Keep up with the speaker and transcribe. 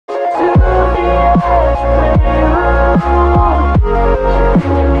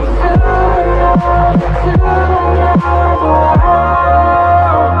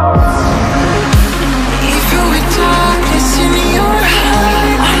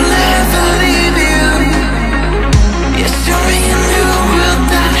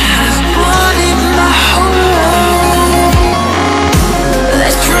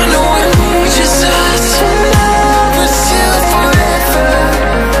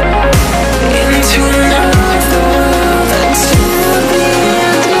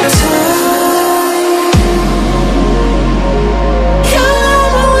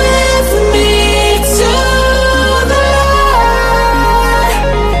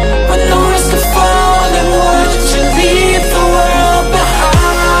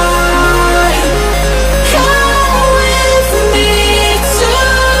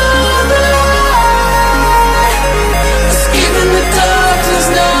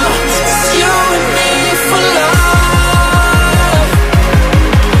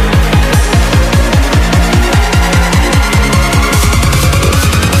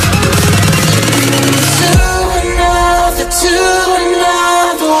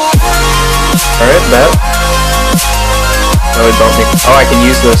Alright, bet. No, it don't need. Oh, I can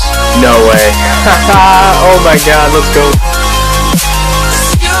use this. No way. Oh my god, let's go.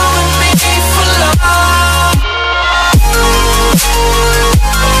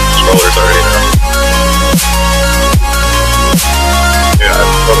 Rollers already now. Yeah, I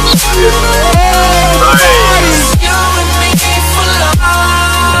thought it was good. Nice.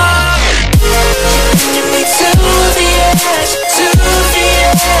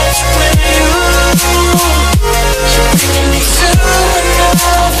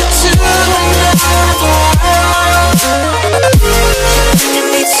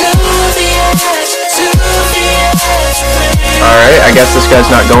 Alright, I guess this guy's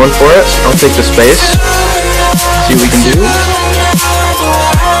not going for it. I'll take the space. See what we can do.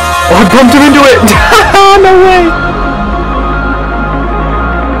 Oh, I bumped him into it! No way!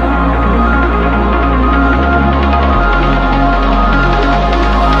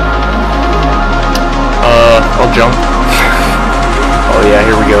 I'll jump. Oh yeah,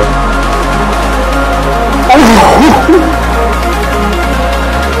 here we go. Oh!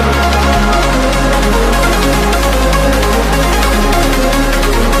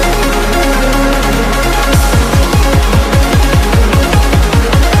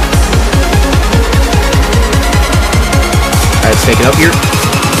 Let's take it up here.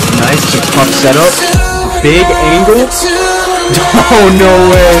 Nice, it's a tough setup. Big angle. Oh, no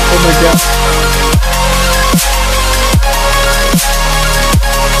way. Oh my god.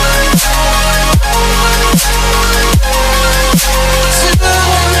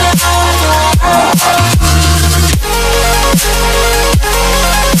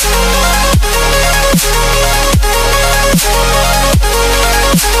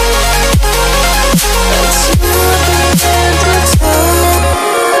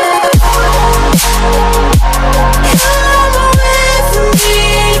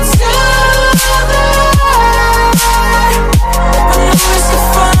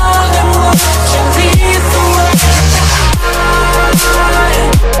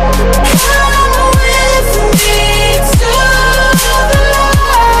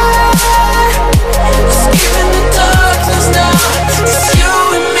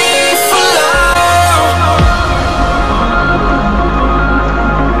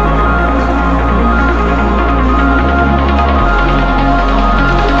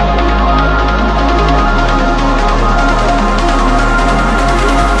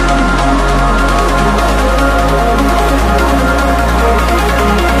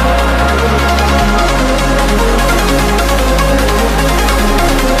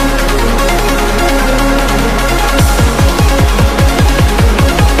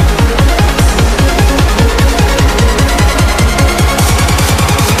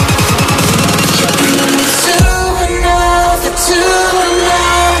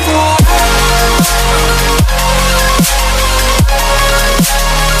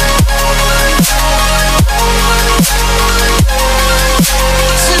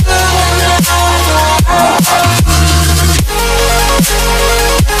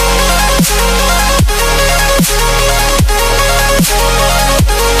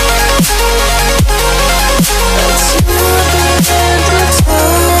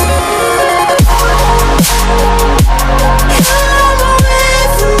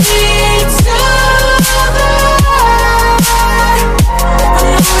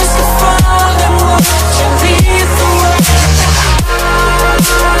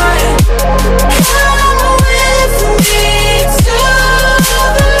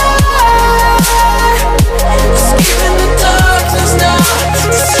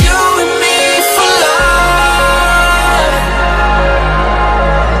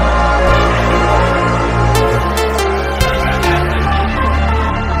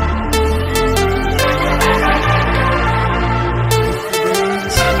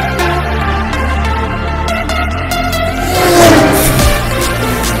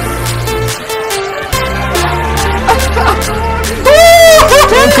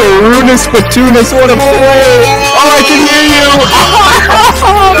 Carunas Patunas, what a play! Oh, I can hear you!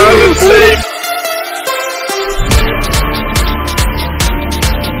 That was insane.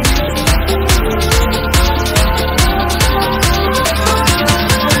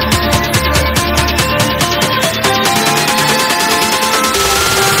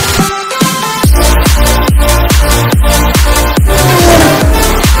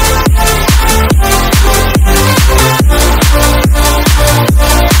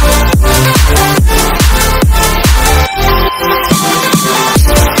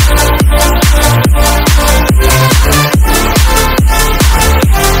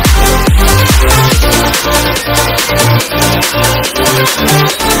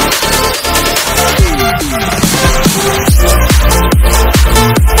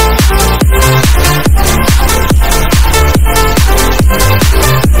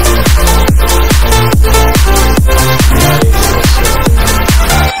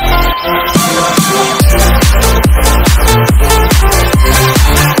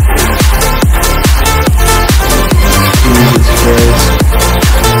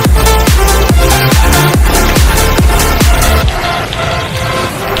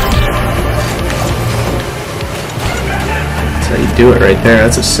 do it right there.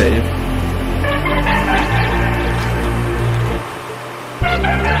 That's a save.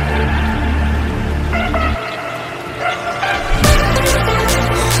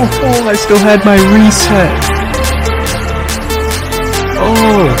 Oh, I still had my reset.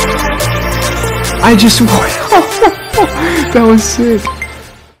 Oh, I just won. That was sick.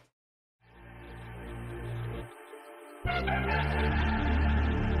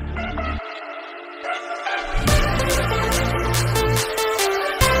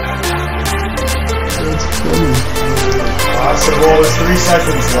 That's funny. Awesome. Well, there's 3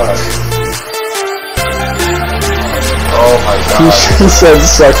 seconds left. Oh my god. He said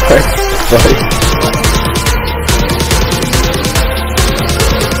suck my butt.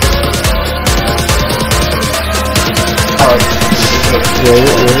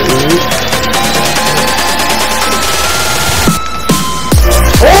 Wait.